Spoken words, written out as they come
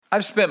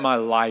I've spent my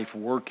life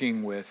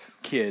working with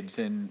kids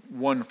in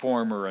one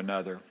form or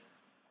another.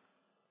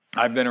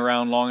 I've been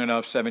around long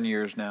enough, 7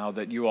 years now,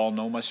 that you all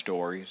know my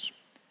stories.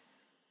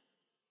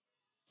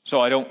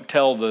 So I don't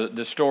tell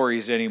the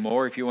stories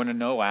anymore. If you want to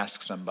know,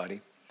 ask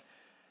somebody.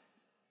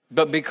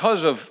 But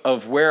because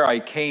of where I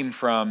came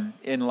from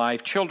in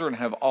life, children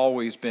have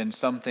always been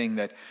something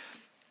that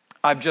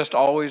I've just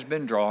always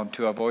been drawn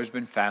to. I've always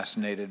been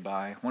fascinated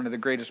by. One of the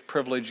greatest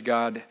privileges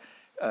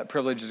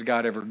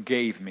God ever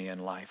gave me in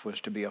life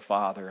was to be a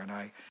father, and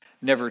I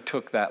never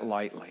took that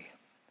lightly.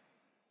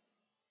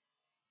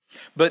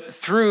 But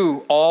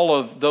through all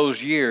of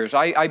those years,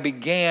 I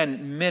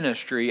began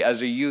ministry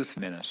as a youth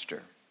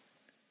minister.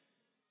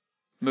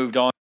 Moved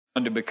on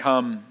to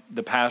become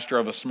the pastor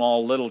of a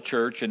small little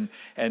church and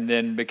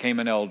then became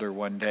an elder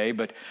one day.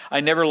 But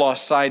I never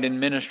lost sight in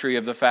ministry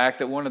of the fact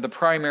that one of the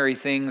primary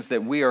things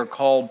that we are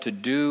called to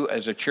do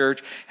as a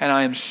church, and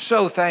I am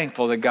so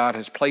thankful that God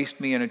has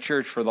placed me in a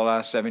church for the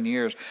last 7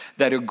 years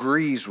that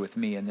agrees with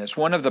me in this.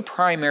 One of the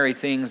primary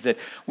things that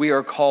we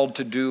are called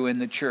to do in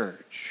the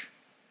church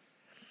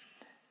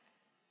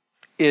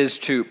is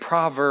to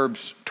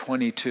Proverbs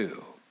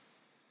 22.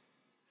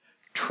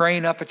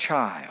 Train up a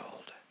child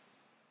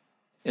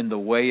in the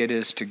way it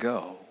is to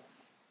go.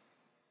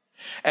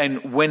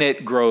 And when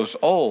it grows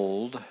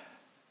old,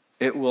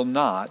 it will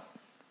not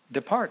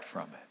depart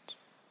from it.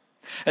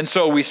 And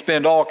so we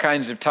spend all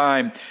kinds of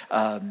time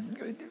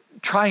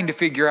trying to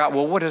figure out,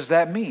 well, what does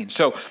that mean?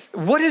 So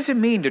what does it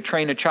mean to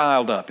train a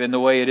child up in the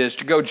way it is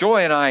to go?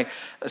 Joy and I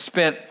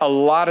spent a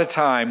lot of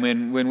time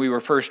when we were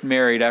first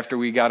married after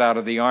we got out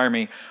of the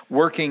Army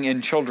working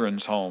in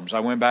children's homes. I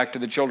went back to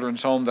the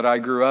children's home that I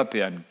grew up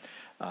in.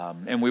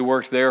 And we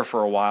worked there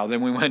for a while.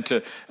 Then we went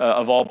to,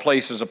 of all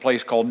places, a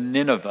place called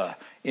Nineveh,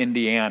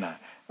 Indiana.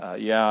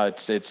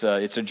 It's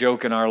a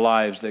joke in our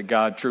lives that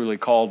God truly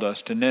called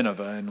us to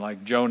Nineveh. And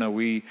like Jonah,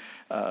 we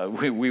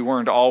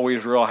weren't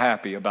always real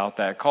happy about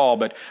that call.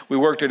 But we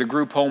worked at a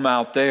group home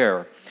out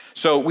there.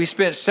 So we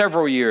spent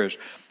several years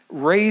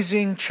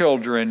raising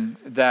children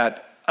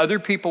that other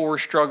people were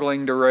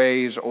struggling to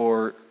raise,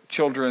 or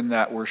children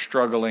that were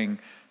struggling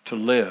to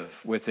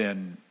live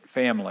within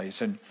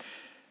families. And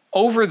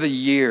over the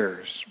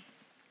years,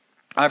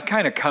 I've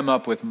kind of come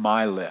up with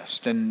my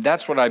list, and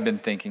that's what I've been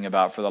thinking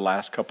about for the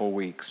last couple of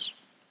weeks.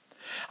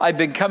 I've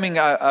been coming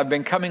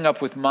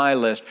up with my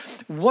list.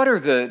 What are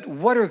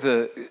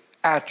the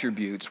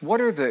attributes?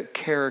 What are the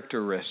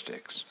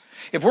characteristics?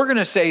 If we're going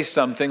to say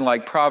something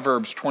like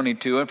Proverbs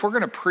 22, if we're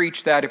going to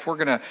preach that, if we're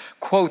going to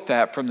quote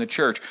that from the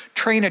church,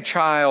 train a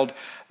child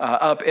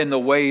up in the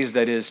ways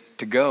that is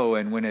to go,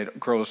 and when it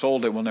grows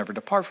old, it will never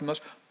depart from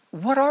those.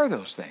 What are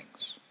those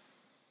things?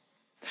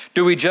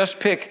 Do we just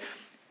pick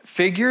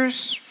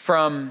figures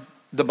from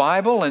the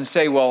Bible and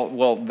say,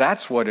 well,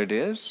 that's what it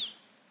is?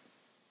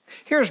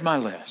 Here's my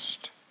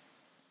list.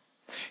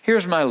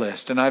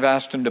 And I've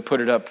asked him to put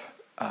it up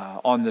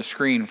on the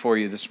screen for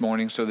you this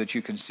morning so that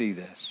you can see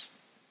this.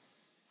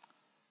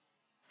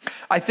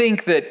 I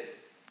think that,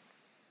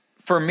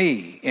 for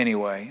me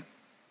anyway,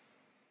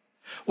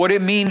 what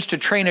it means to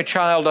train a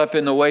child up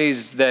in the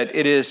ways that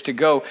it is to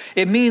go,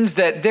 it means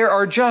that there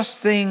are just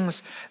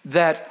things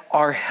that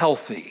are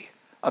healthy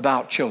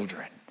about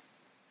children.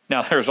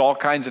 Now, there's all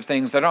kinds of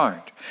things that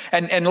aren't.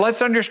 And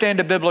let's understand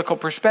a biblical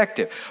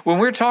perspective. When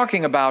we're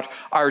talking about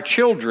our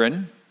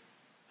children,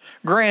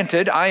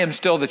 granted, I am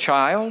still the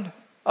child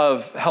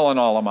of Helen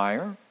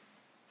Allemeyer,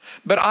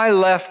 but I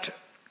left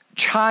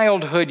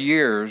childhood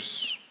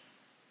years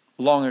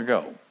long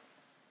ago.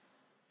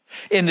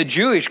 In the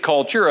Jewish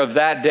culture of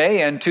that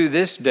day and to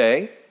this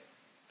day,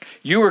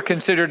 you were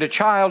considered a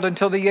child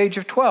until the age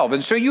of 12.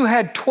 And so you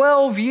had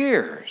 12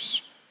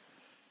 years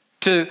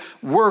to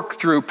work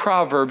through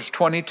Proverbs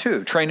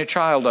 22, train a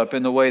child up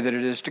in the way that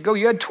it is to go.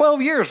 You had 12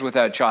 years with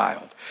that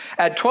child.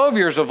 At 12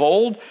 years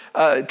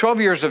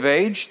of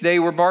age, they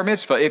were bar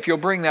mitzvah. If you'll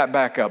bring that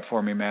back up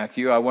for me,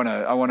 Matthew, I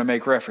want to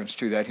make reference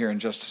to that here in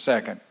just a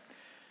second.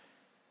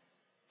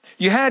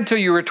 You had till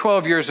you were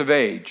 12 years of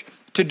age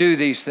to do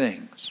these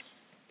things.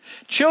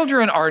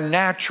 Children are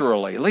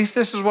naturally, at least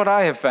this is what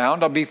I have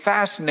found. I'll be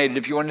fascinated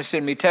if you want to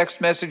send me text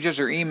messages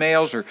or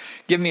emails or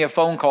give me a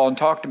phone call and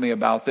talk to me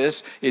about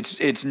this.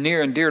 It's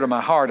near and dear to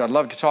my heart. I'd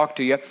love to talk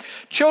to you.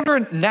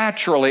 Children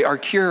naturally are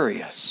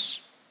curious.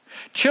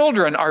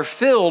 Children are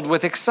filled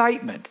with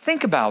excitement.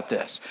 Think about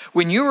this.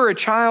 When you were a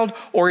child,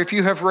 or if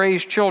you have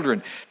raised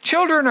children,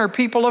 children are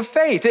people of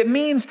faith. It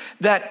means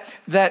that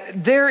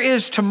there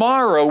is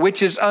tomorrow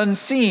which is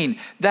unseen,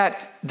 that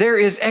there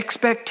is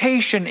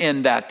expectation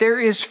in that. There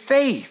is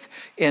faith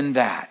in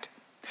that.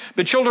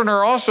 But children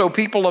are also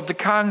people of the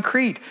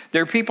concrete.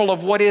 They're people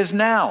of what is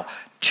now.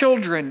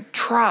 Children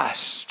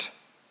trust.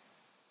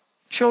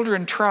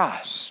 Children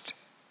trust.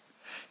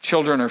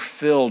 Children are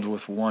filled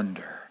with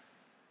wonder.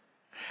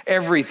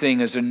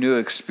 Everything is a new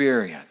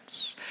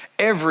experience.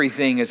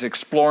 Everything is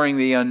exploring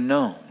the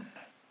unknown.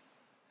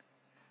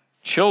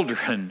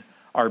 Children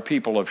are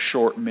people of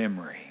short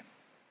memory.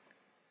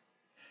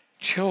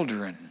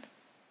 Children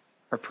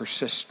are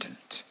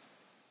persistent.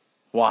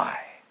 Why?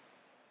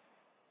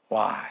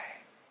 Why?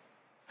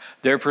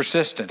 They're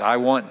persistent. I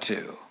want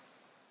to.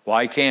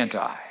 Why can't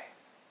I?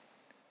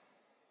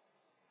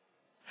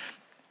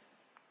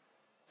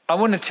 I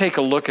want to take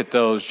a look at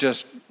those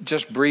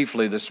just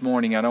briefly this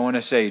morning. I don't want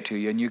to say to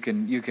you, and you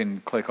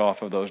can click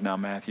off of those now,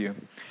 Matthew.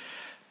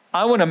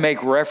 I want to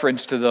make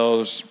reference to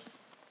those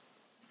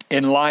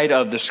in light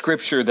of the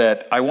scripture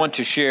that I want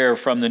to share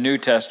from the New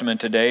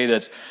Testament today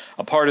that's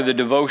a part of the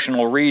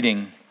devotional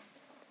reading.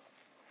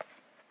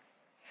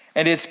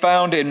 And it's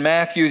found in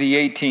Matthew, the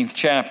 18th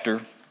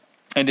chapter,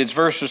 and it's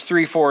verses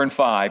 3, 4, and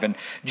 5. And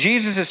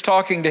Jesus is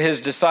talking to his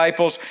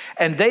disciples,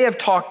 and they have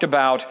talked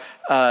about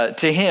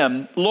to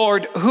him,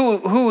 Lord,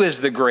 who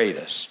is the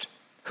greatest?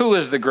 Who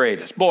is the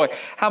greatest? Boy,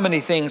 how many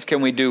things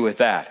can we do with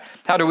that?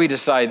 How do we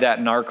decide that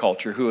in our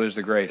culture? Who is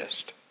the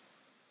greatest?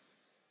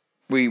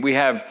 We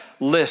have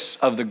lists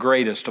of the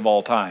greatest of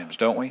all times,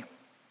 don't we?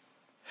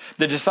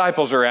 The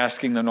disciples are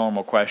asking the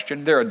normal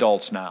question. They're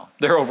adults now.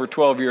 They're over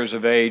 12 years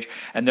of age,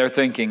 and they're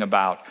thinking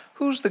about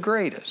who's the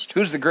greatest?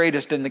 Who's the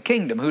greatest in the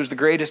kingdom? Who's the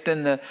greatest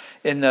in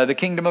the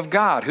kingdom of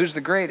God? Who's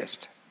the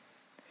greatest?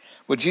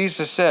 Well,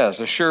 Jesus says,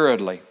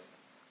 assuredly,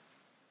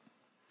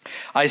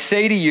 I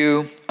say to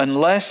you,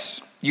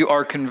 unless you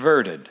are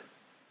converted.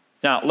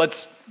 Now,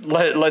 let's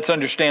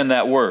understand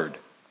that word.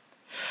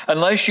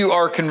 Unless you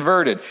are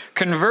converted.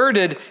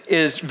 Converted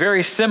is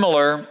very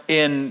similar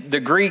in the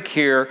Greek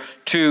here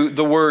to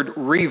the word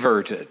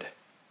reverted.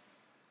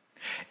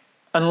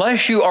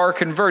 Unless you are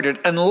converted,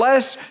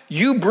 unless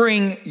you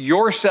bring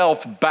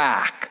yourself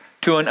back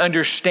to an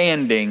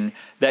understanding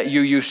that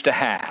you used to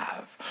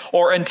have,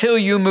 or until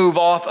you move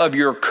off of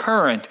your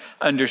current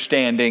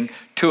understanding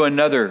to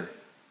another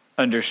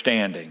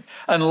understanding.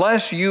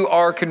 Unless you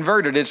are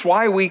converted. It's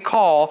why we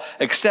call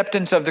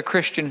acceptance of the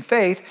Christian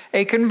faith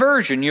a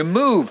conversion. You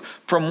move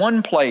from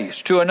one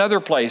place to another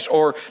place,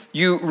 or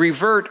you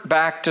revert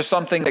back to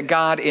something that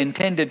God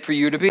intended for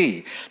you to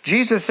be.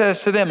 Jesus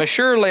says to them,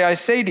 assuredly I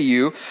say to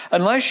you,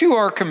 unless you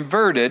are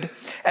converted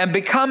and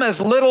become as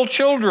little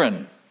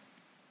children.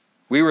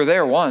 We were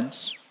there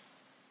once.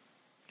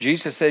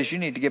 Jesus says you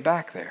need to get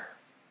back there.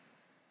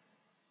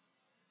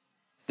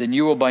 Then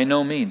you will by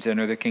no means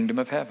enter the kingdom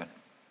of heaven.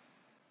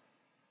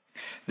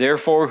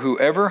 Therefore,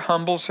 whoever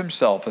humbles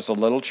himself as a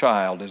little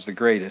child is the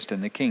greatest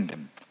in the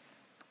kingdom.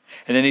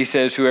 And then he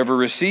says, whoever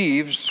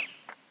receives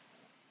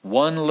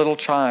one little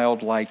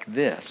child like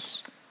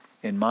this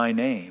in my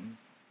name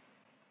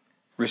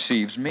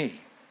receives me.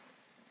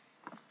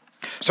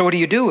 So what do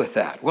you do with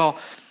that? Well,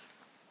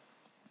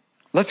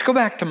 let's go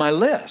back to my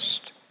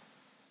list.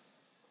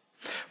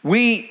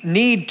 We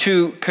need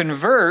to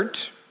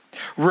convert.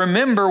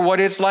 Remember what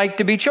it's like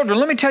to be children.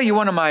 Let me tell you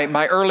one of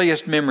my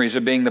earliest memories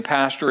of being the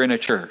pastor in a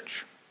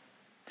church.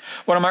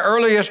 One of my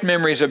earliest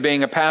memories of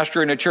being a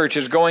pastor in a church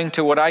is going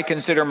to what I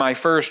consider my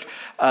first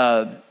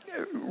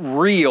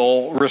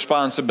real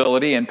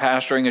responsibility in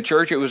pastoring a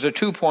church. It was a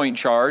 2-point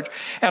charge.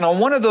 And on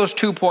one of those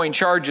 2-point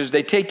charges,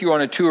 they take you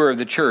on a tour of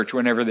the church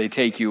whenever they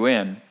take you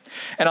in.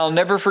 And I'll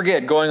never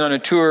forget going on a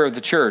tour of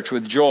the church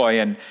with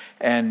Joy,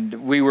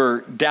 and we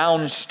were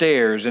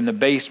downstairs in the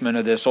basement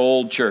of this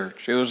old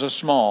church. It was a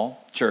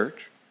small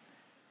church.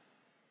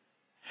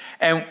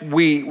 And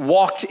we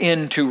walked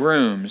into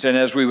rooms, and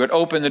as we would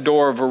open the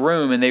door of a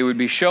room and they would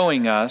be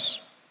showing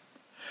us,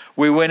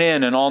 we went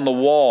in, and on the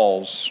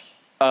walls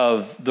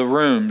of the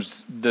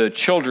rooms, the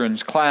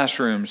children's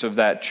classrooms of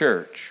that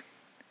church,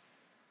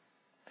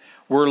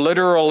 were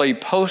literally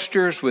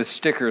posters with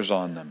stickers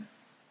on them.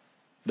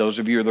 Those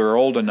of you that are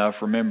old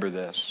enough remember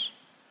this.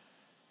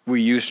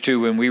 We used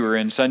to, when we were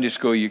in Sunday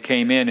school, you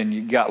came in and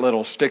you got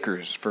little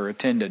stickers for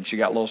attendance. You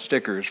got little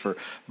stickers for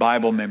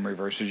Bible memory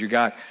verses.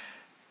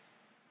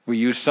 We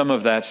use some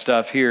of that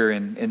stuff here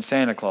in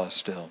Santa Claus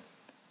still.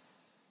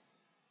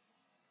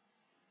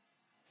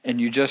 And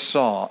you just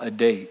saw a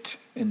date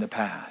in the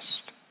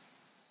past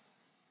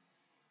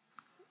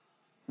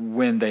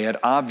when they had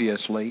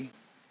obviously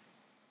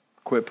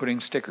quit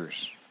putting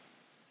stickers.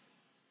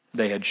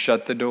 They had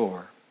shut the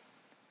door.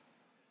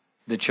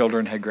 The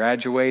children had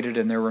graduated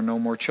and there were no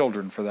more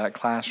children for that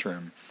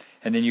classroom.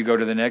 And then you go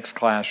to the next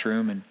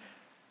classroom and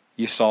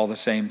you saw the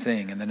same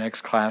thing. And the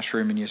next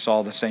classroom and you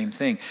saw the same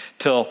thing.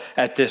 Till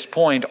at this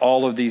point,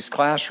 all of these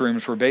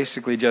classrooms were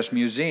basically just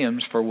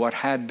museums for what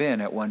had been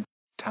at one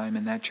time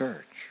in that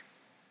church.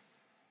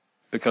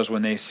 Because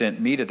when they sent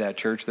me to that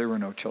church, there were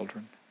no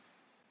children.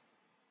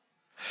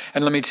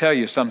 And let me tell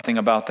you something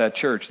about that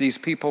church. These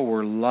people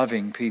were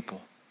loving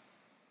people.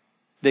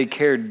 They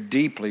cared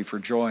deeply for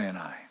Joy and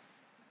I.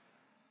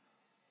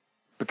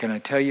 But can I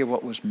tell you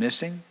what was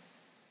missing?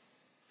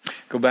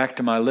 Go back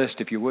to my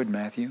list if you would,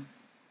 Matthew.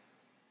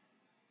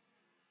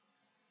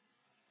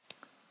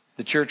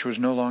 The church was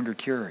no longer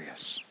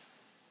curious.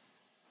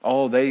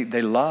 Oh, they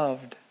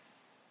loved.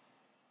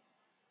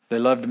 They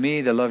loved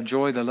me, they loved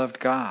Joy, they loved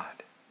God.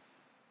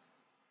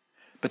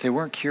 But they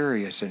weren't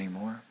curious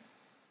anymore.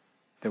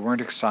 They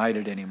weren't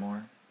excited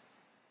anymore.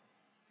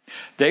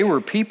 They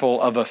were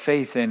people of a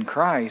faith in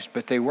Christ,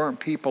 but they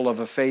weren't people of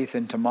a faith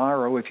in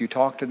tomorrow. If you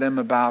talk to them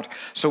about,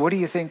 so what do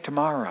you think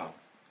tomorrow?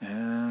 I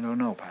don't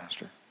know,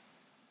 Pastor.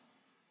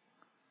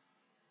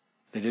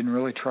 They didn't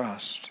really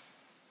trust.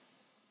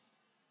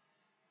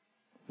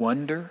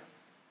 Wonder,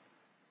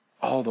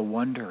 all the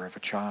wonder of a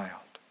child.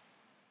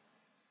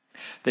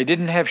 They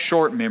didn't have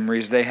short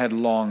memories, they had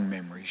long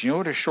memories. You know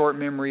what a short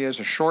memory is?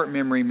 A short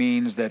memory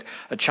means that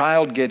a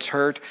child gets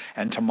hurt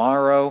and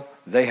tomorrow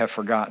they have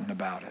forgotten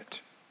about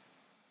it.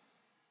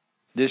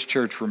 This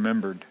church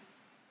remembered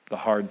the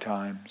hard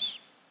times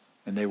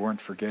and they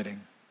weren't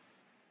forgetting.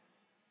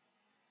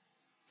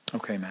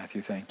 Okay,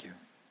 Matthew, thank you.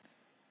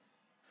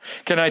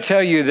 Can I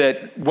tell you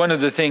that one of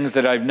the things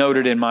that I've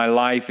noted in my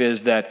life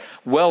is that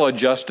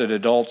well-adjusted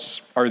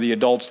adults are the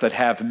adults that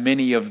have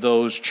many of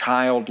those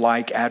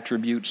childlike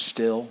attributes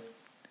still.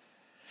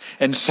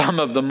 And some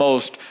of the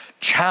most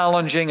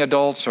challenging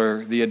adults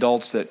are the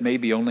adults that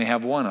maybe only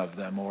have one of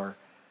them, or,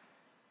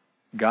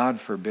 God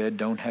forbid,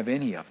 don't have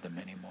any of them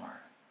anymore.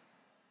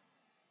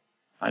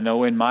 I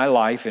know in my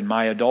life, in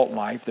my adult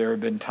life, there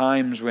have been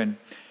times when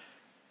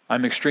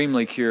I'm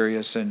extremely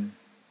curious, and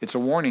it's a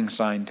warning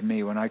sign to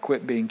me when I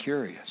quit being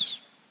curious.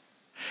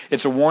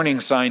 It's a warning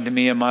sign to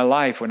me in my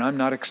life when I'm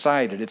not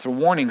excited. It's a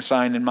warning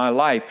sign in my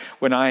life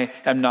when I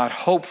am not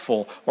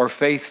hopeful or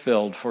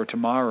faith-filled for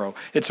tomorrow.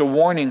 It's a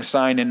warning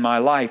sign in my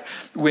life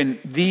when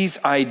these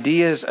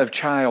ideas of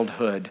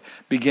childhood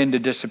begin to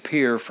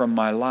disappear from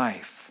my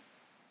life.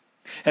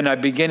 And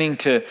I'm beginning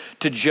to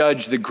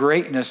judge the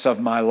greatness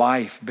of my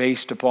life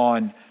based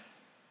upon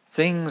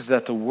things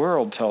that the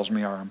world tells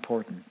me are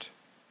important.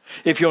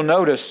 If you'll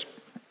notice,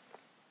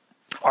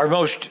 our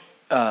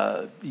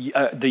the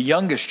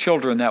youngest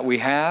children that we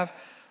have,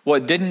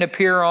 what didn't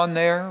appear on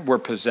there were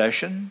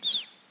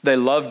possessions. They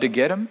love to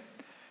get them.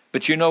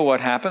 But you know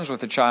what happens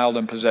with a child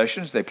and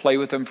possessions? They play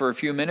with them for a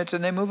few minutes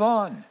and they move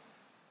on.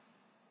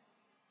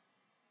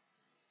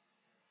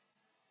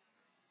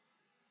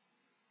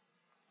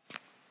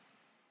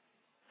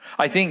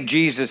 I think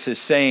Jesus is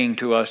saying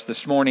to us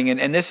this morning,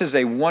 and this is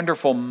a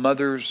wonderful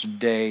Mother's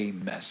Day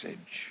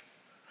message.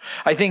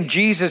 I think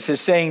Jesus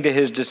is saying to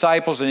his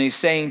disciples, and he's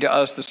saying to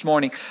us this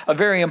morning, a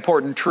very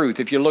important truth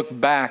if you look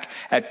back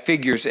at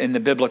figures in the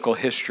biblical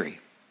history.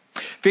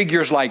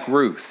 Figures like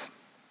Ruth,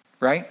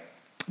 right?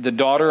 The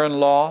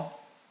daughter-in-law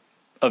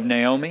of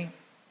Naomi.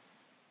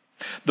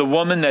 The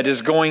woman that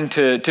is going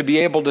to be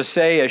able to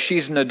say, as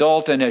she's an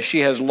adult and as she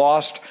has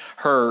lost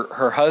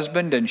her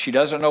husband and she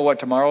doesn't know what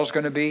tomorrow's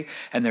going to be,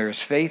 and there is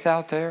faith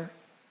out there.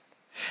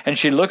 And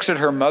she looks at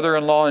her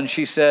mother-in-law and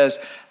she says,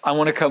 I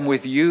want to come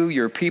with you.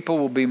 Your people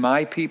will be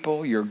my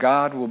people. Your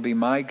God will be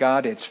my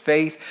God. It's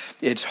faith.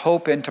 It's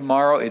hope in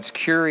tomorrow. It's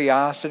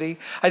curiosity.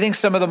 I think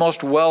some of the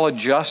most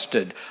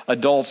well-adjusted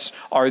adults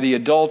are the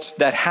adults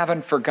that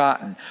haven't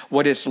forgotten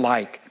what it's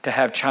like to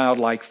have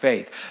childlike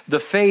faith. The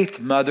faith,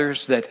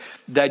 mothers,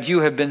 that you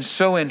have been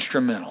so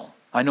instrumental,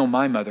 I know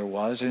my mother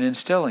was, in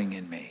instilling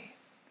in me.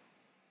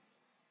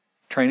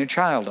 Train a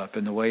child up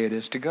in the way it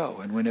is to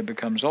go. And when it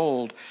becomes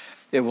old,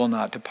 it will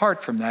not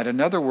depart from that. In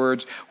other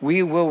words,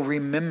 we will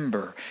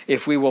remember,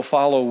 if we will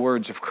follow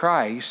words of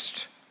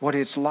Christ, what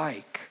it's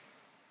like.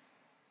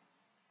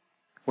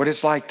 What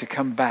it's like to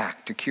come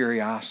back to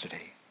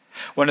curiosity.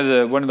 One of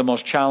the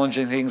most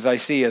challenging things I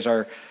see as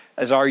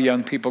our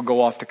young people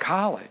go off to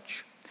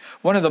college,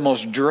 one of the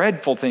most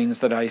dreadful things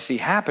that I see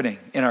happening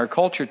in our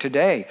culture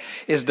today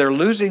is they're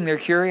losing their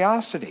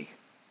curiosity.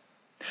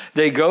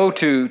 They go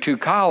to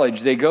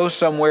college, they go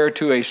somewhere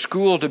to a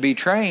school to be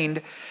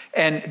trained,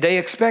 and they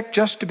expect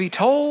just to be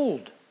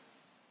told.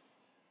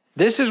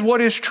 This is what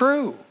is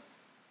true.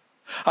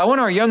 I want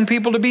our young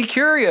people to be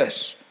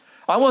curious.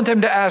 I want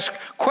them to ask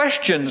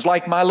questions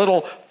like my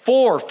little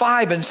 4,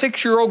 5, and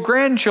 6-year-old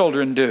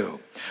grandchildren do.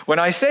 When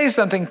I say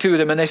something to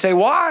them and they say,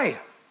 why?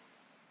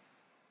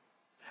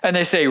 And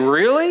they say,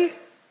 really?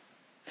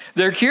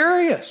 They're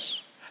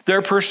curious.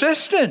 They're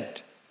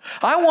persistent.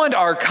 I want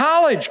our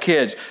college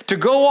kids to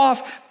go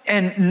off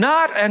and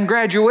not on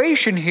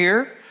graduation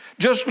here,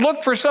 just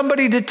look for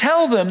somebody to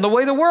tell them the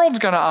way the world's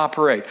going to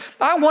operate.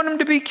 I want them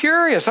to be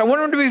curious. I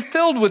want them to be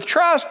filled with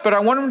trust, but I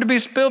want them to be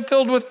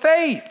filled with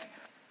faith.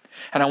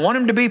 And I want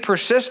them to be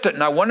persistent,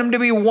 and I want them to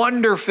be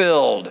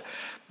wonder-filled.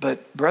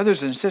 But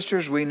brothers and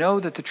sisters, we know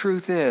that the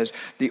truth is,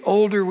 the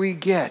older we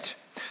get,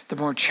 the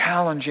more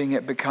challenging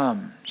it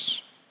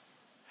becomes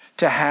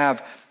to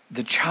have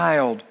the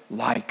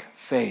childlike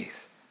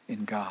faith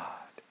in God.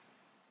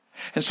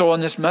 And so on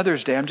this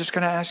Mother's Day, I'm just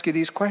going to ask you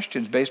these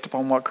questions based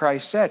upon what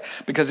Christ said.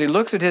 Because he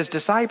looks at his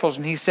disciples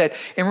and he said,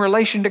 in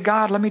relation to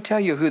God, let me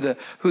tell you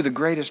who the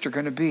greatest are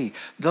going to be.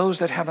 Those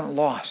that haven't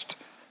lost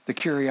the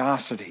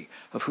curiosity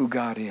of who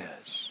God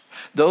is.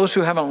 Those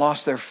who haven't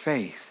lost their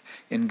faith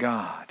in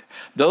God.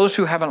 Those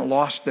who haven't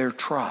lost their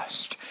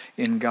trust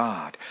in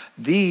God.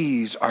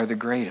 These are the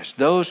greatest.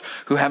 Those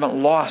who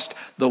haven't lost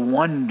the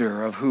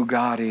wonder of who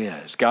God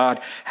is.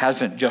 God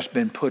hasn't just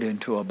been put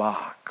into a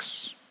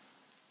box.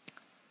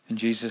 And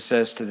Jesus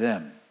says to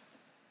them,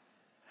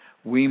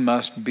 we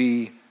must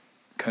be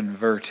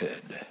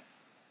converted,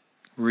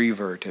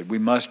 reverted. We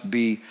must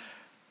be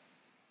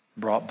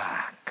brought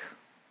back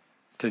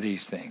to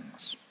these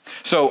things.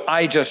 So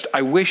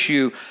I wish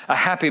you a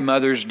happy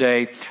Mother's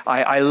Day.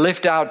 I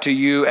lift out to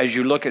you as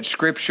you look at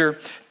Scripture,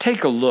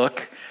 take a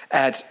look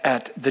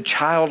at the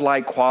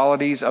childlike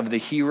qualities of the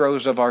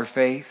heroes of our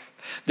faith.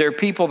 They're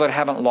people that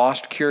haven't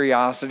lost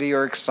curiosity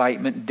or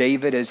excitement.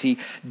 David, as he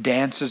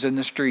dances in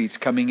the streets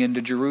coming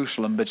into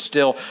Jerusalem, but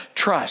still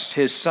trusts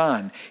his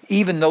son.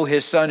 Even though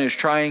his son is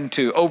trying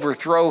to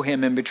overthrow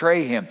him and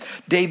betray him,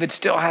 David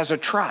still has a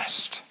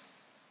trust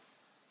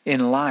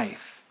in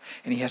life,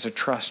 and he has a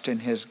trust in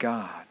his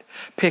God.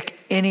 Pick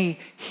any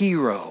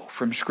hero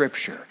from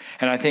Scripture,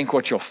 and I think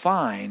what you'll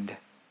find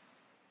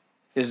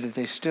is that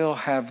they still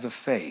have the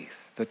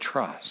faith, the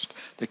trust,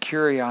 the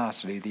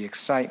curiosity, the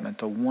excitement,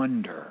 the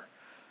wonder,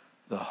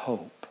 the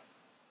hope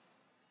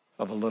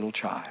of a little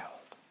child.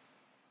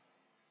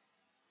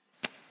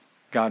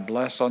 God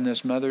bless on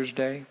this Mother's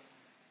Day,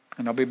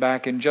 and I'll be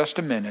back in just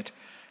a minute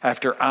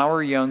after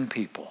our young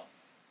people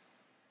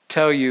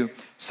tell you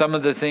some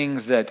of the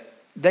things that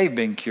they've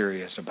been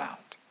curious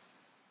about,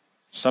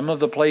 some of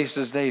the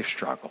places they've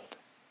struggled.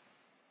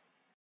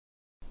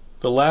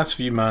 The last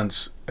few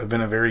months have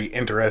been a very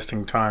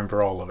interesting time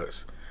for all of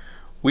us.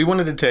 We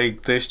wanted to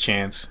take this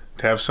chance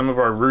to have some of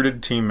our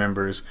Rooted team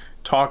members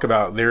talk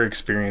about their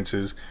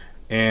experiences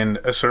in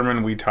a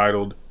sermon we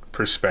titled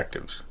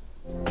Perspectives.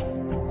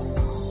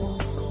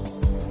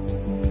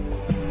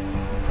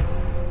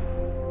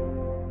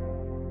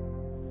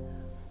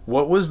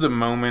 What was the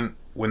moment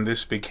when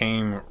this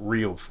became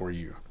real for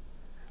you?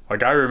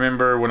 Like, I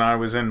remember when I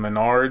was in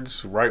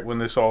Menards, right when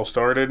this all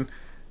started,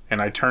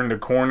 and I turned a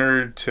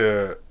corner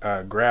to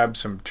grab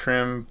some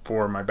trim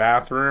for my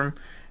bathroom,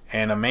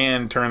 and a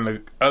man turned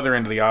the other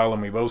end of the aisle,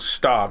 and we both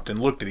stopped and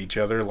looked at each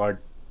other like,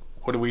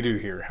 what do we do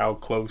here? How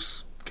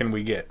close can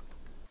we get?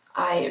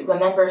 I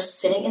remember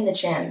sitting in the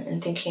gym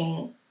and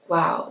thinking,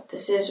 wow,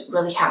 this is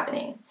really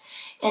happening.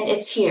 And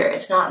it's here.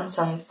 It's not in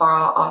some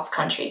far-off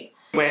country.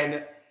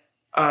 When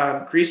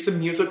Grease the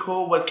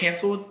Musical was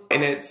canceled,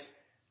 and it's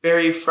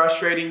very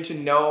frustrating to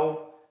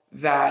know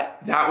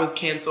that that was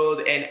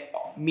canceled, and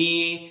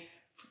me,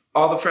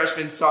 all the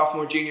freshmen,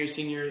 sophomore, junior,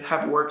 senior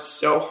have worked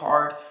so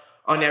hard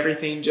on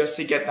everything just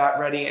to get that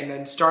ready, and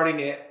then starting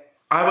it.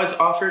 I was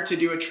offered to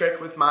do a trick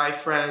with my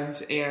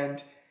friend,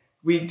 and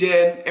we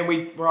did, and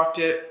we rocked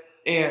it,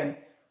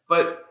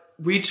 but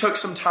we took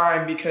some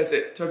time because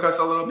it took us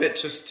a little bit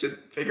just to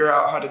figure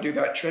out how to do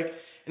that trick,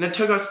 and it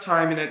took us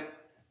time,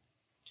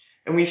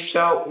 and we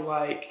felt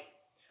like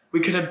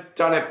we could have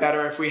done it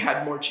better if we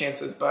had more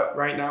chances, but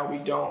right now we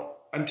don't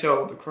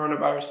until the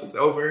coronavirus is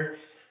over.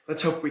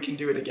 Let's hope we can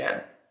do it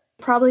again.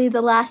 Probably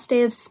the last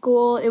day of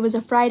school. It was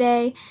a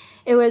Friday.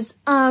 It was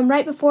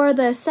right before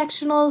the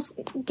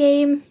sectionals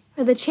game,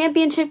 or the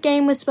championship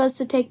game was supposed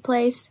to take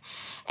place.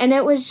 And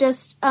it was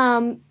just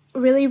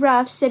really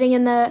rough sitting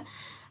in the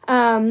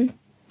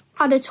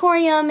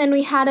auditorium, and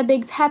we had a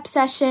big pep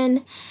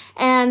session.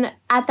 And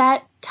at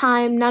that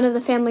time, none of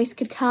the families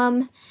could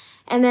come.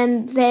 And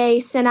then they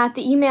sent out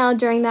the email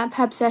during that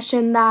pep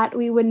session that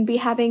we wouldn't be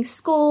having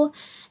school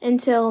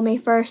until May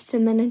 1st,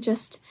 and then it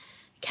just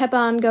kept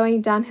on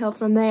going downhill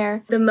from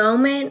there. The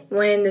moment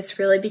when this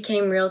really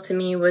became real to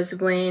me was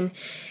when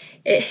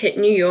it hit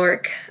New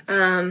York.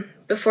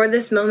 Before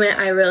this moment,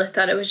 I really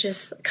thought it was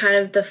just kind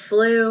of the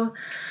flu.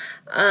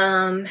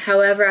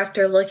 However,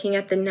 after looking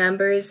at the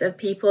numbers of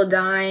people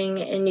dying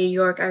in New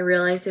York, I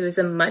realized it was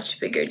a much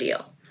bigger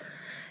deal.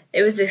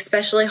 It was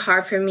especially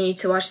hard for me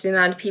to watch the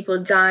amount of people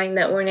dying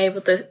that weren't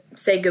able to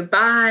say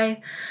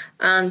goodbye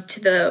to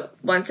the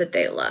ones that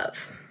they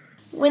love.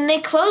 When they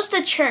closed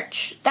the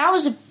church, that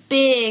was a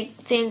big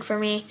thing for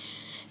me,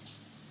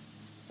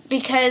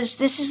 because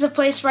this is a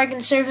place where I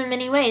can serve in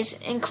many ways,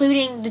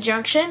 including the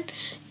junction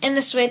and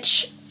the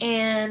switch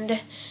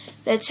and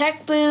the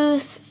tech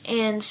booth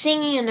and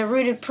singing in the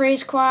Rooted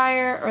Praise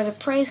Choir, or the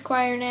Praise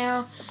Choir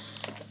now.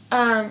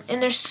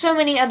 And there's so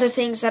many other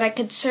things that I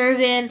could serve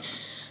in.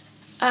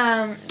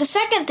 The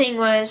second thing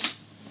was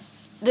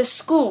the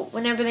school,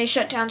 whenever they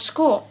shut down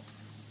school.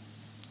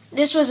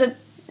 This was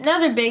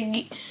another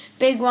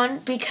big one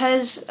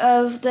because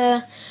of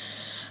the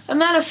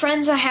amount of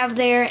friends I have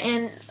there,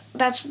 and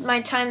that's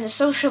my time to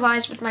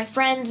socialize with my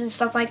friends and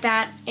stuff like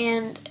that.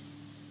 And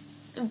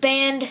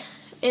band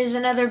is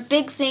another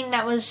big thing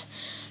that was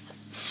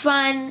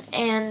fun,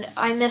 and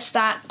I missed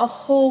that a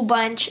whole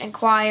bunch, and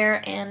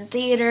choir and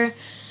theater.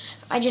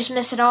 I just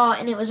miss it all,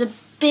 and it was a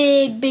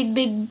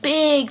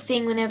big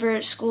thing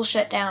whenever school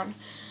shut down.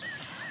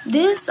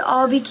 This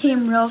all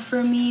became real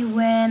for me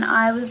when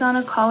I was on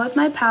a call with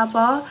my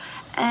papa,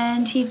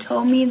 and he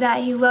told me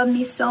that he loved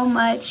me so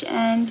much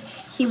and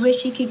he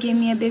wished he could give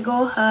me a big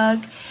old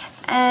hug.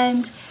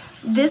 And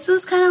this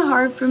was kind of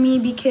hard for me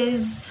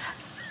because,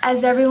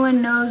 as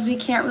everyone knows, we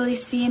can't really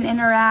see and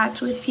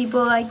interact with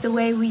people like the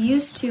way we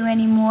used to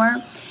anymore.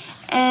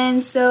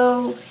 And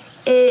so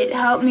it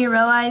helped me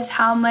realize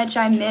how much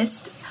I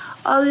missed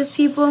all those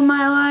people in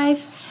my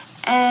life,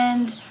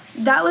 and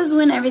that was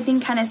when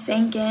everything kind of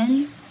sank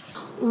in.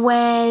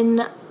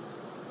 When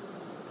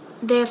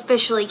they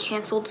officially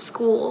canceled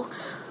school,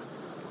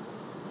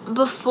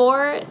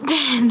 before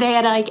they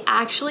had like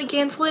actually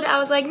canceled it, I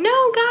was like,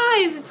 no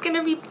guys, it's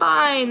gonna be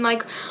fine.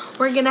 Like,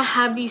 we're gonna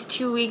have these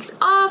 2 weeks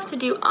off to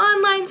do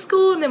online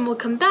school, and then we'll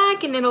come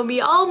back and it'll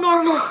be all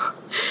normal.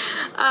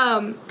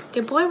 And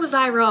boy was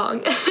I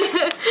wrong.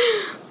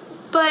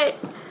 But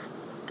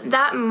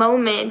that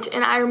moment,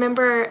 and I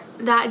remember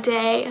that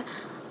day,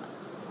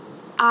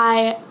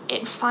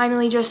 it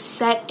finally just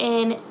set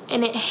in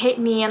and it hit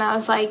me, and I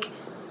was like,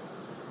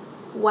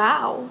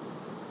 wow.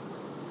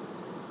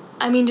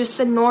 I mean, just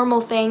the normal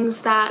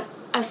things that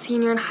a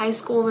senior in high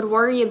school would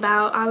worry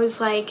about. I was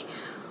like,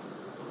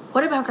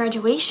 what about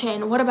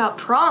graduation? What about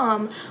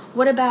prom?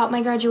 What about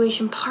my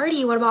graduation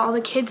party? What about all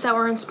the kids that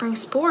were in spring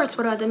sports?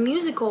 What about the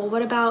musical?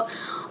 What about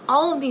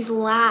all of these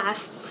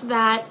lasts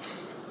that,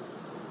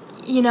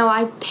 you know,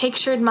 I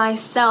pictured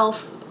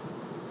myself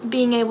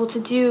being able to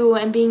do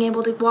and being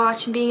able to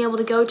watch and being able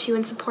to go to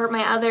and support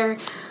my other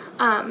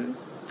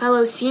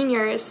fellow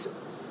seniors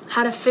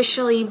had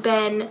officially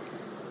been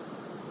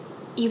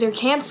either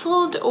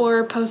canceled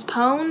or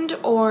postponed,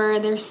 or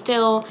they're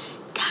still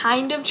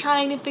kind of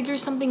trying to figure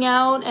something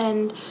out.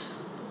 And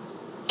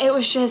it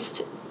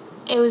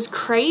was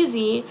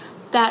crazy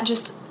that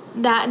just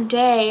that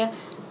day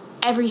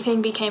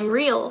everything became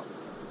real.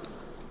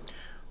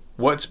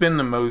 What's been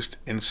the most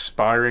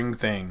inspiring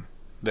thing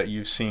that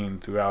you've seen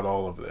throughout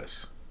all of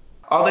this?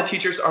 All the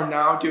teachers are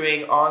now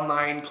doing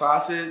online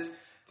classes.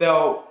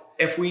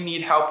 If we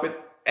need help with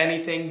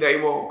anything, they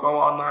will go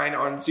online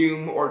on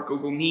Zoom or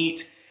Google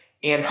Meet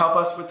and help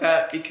us with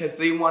that, because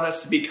they want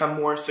us to become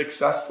more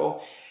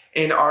successful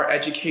in our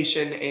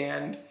education.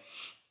 And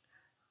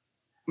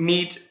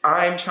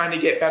I'm trying to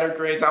get better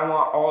grades. I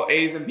want all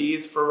A's and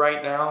B's for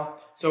right now,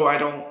 so I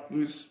don't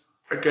lose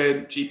a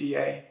good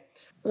GPA.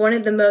 One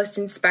of the most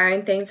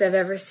inspiring things I've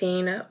ever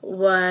seen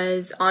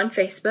was on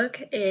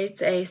Facebook.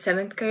 It's a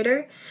 7th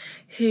grader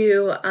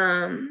who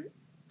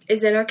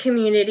is in our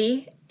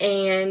community,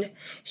 and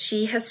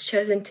she has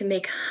chosen to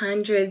make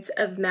hundreds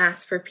of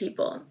masks for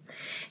people.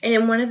 And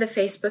in one of the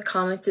Facebook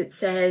comments it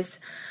says,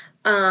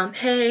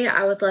 hey,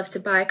 I would love to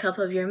buy a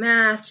couple of your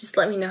masks, just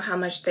let me know how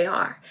much they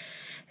are.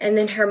 And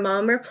then her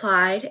mom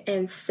replied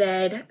and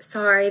said,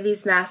 sorry,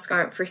 these masks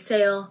aren't for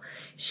sale.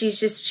 She's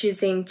just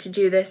choosing to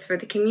do this for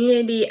the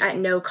community at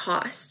no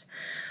cost,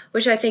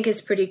 which I think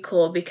is pretty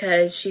cool,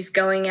 because she's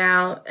going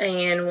out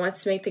and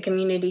wants to make the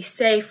community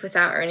safe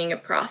without earning a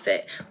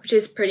profit, which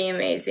is pretty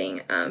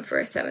amazing for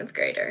a 7th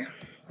grader.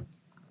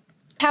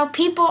 How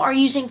people are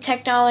using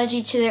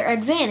technology to their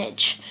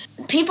advantage.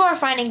 People are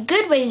finding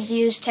good ways to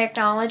use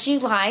technology,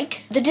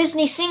 like the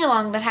Disney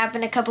sing-along that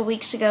happened a couple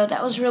weeks ago.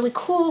 That was really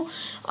cool,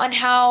 on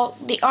how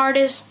the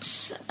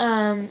artists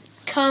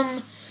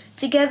come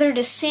together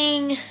to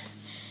sing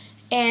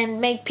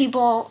and make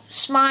people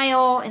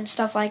smile and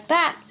stuff like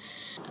that.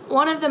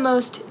 One of the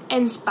most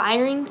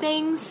inspiring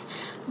things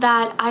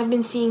that I've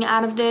been seeing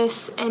out of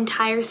this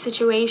entire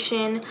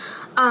situation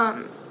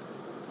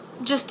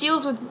just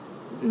deals with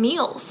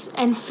meals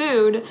and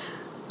food.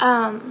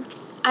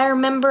 I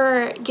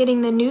remember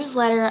getting the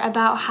newsletter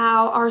about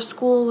how our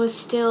school was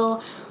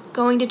still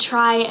going to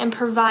try and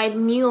provide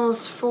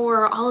meals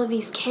for all of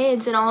these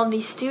kids and all of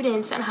these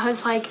students, and I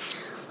was like,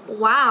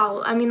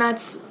 wow, I mean,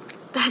 that's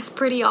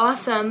pretty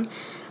awesome.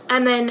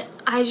 And then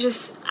I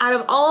just, out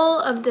of all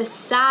of the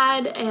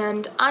sad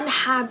and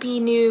unhappy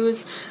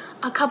news,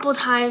 a couple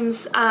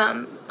times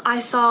I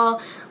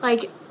saw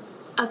like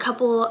a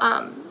couple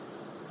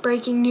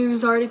breaking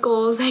news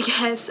articles, I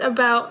guess,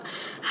 about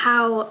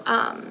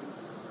how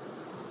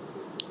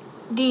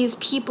these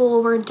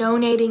people were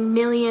donating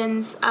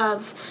millions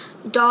of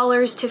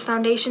dollars to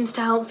foundations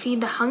to help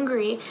feed the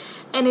hungry.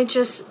 And it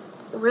just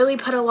really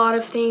put a lot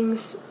of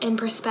things in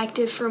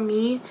perspective for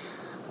me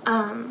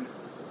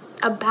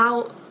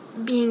about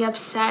being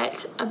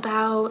upset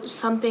about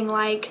something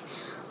like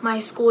my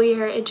school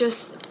year. It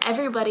just,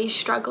 everybody's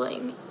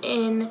struggling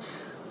in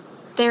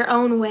their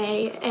own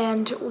way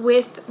and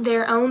with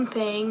their own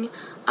thing,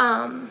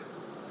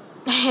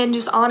 and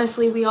just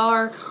honestly, we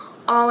are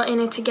all in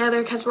it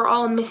together because we're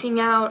all missing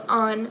out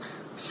on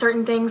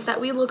certain things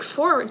that we looked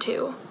forward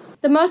to.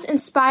 The most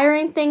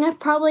inspiring thing I've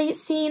probably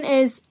seen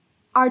is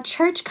our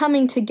church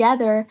coming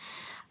together.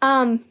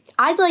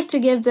 I'd like to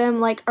give them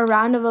like a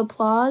round of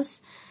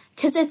applause,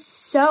 because it's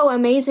so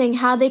amazing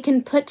how they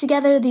can put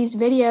together these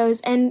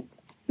videos and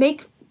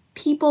make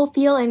people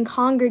feel in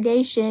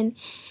congregation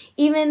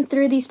even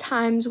through these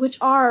times, which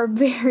are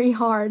very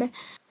hard.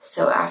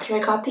 So after I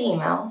got the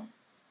email,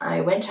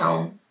 I went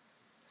home,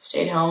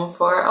 stayed home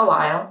for a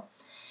while,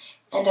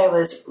 and I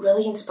was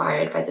really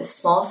inspired by the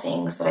small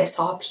things that I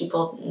saw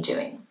people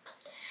doing.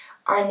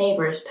 Our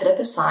neighbors put up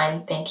a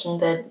sign thanking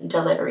the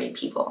delivery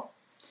people.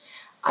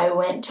 I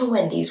went to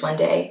Wendy's one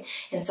day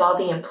and saw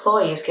the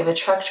employees give a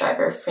truck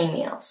driver free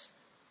meals.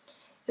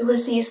 It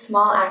was these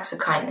small acts of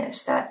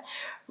kindness that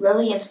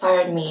really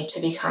inspired me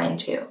to be kind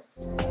too.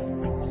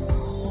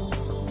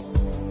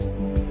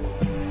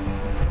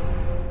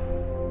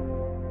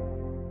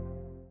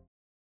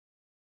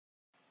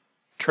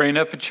 Train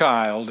up a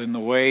child in the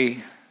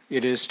way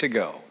it is to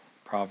go.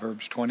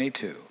 Proverbs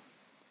 22.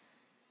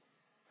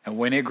 And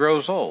when it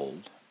grows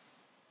old,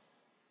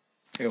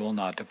 it will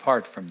not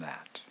depart from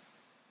that.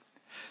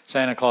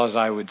 Santa Claus,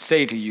 I would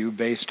say to you,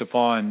 based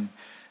upon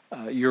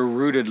your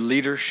rooted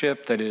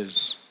leadership, that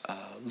is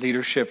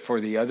leadership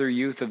for the other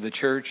youth of the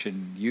church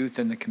and youth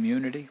in the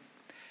community,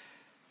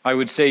 I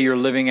would say you're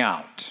living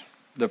out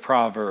the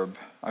proverb.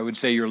 I would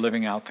say you're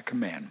living out the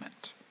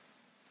commandment.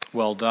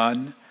 Well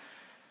done.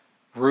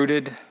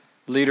 Rooted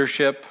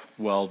leadership,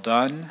 well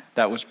done.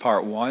 That was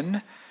part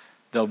 1.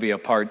 There'll be a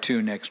part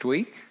 2 next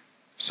week.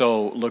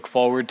 So look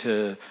forward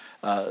to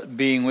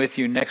being with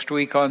you next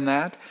week on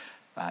that.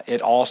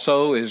 It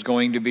also is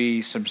going to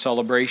be some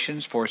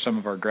celebrations for some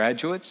of our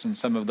graduates and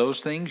some of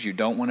those things you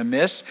don't want to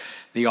miss.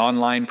 The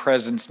online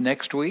presence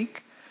next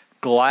week.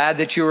 Glad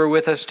that you were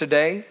with us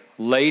today.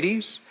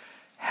 Ladies,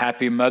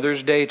 happy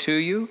Mother's Day to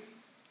you.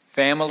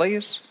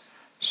 Families,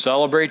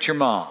 celebrate your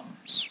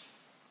moms.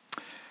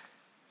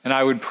 And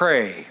I would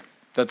pray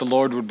that the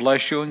Lord would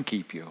bless you and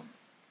keep you,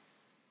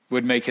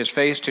 would make his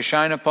face to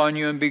shine upon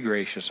you and be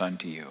gracious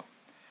unto you,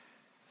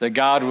 that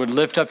God would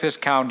lift up his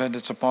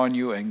countenance upon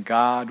you and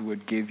God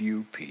would give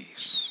you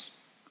peace.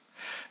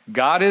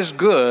 God is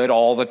good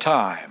all the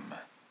time,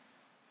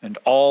 and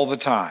all the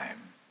time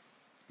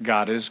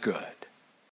God is good.